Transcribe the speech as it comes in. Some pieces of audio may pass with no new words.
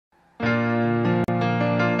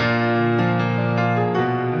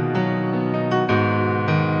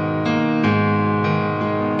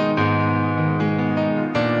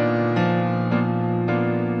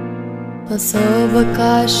أصابك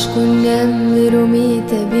عشق النمل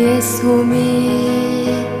رميت بأسهمه،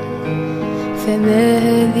 فما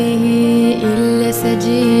هذه إلا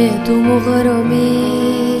سجية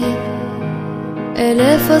مغرمي.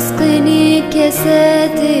 ألا فاسقني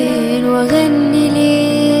كاسات وغني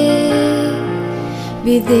لي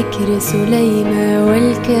بذكر سليمى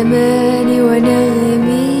والكمان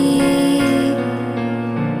ونغمي.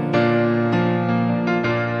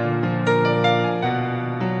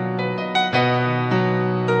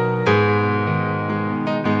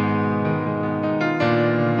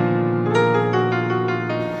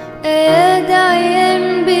 يا داعيا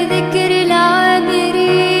بذكر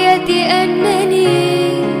العامرية أنني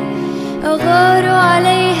أغار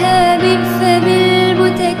عليها من فم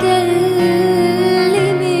المتكلم،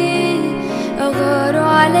 أغار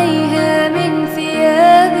عليها من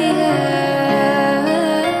ثيابها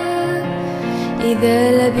إذا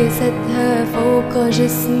لبستها فوق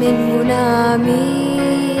جسم منعم.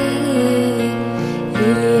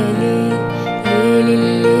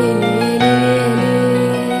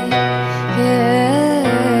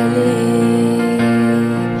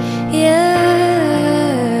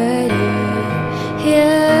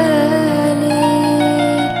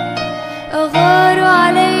 أغار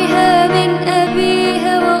عليها من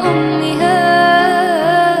أبيها وأمها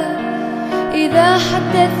إذا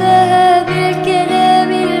حدثها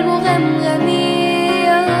بالكلام المغمغم،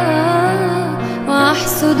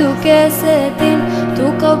 وأحسد كاسات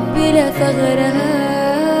تقبل ثغرها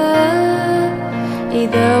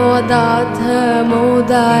إذا وضعتها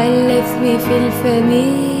موضع اللثم في الفم.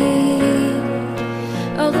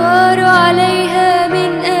 أغار عليها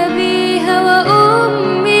من أبيها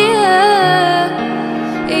وأمها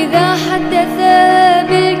إذا حدثا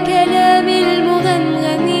بالكلام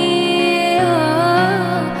المغمغم،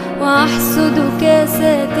 وأحسد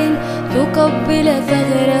كاسات تقبل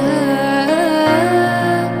ثغرها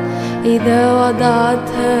إذا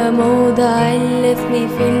وضعتها موضع اللثم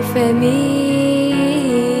في الفم.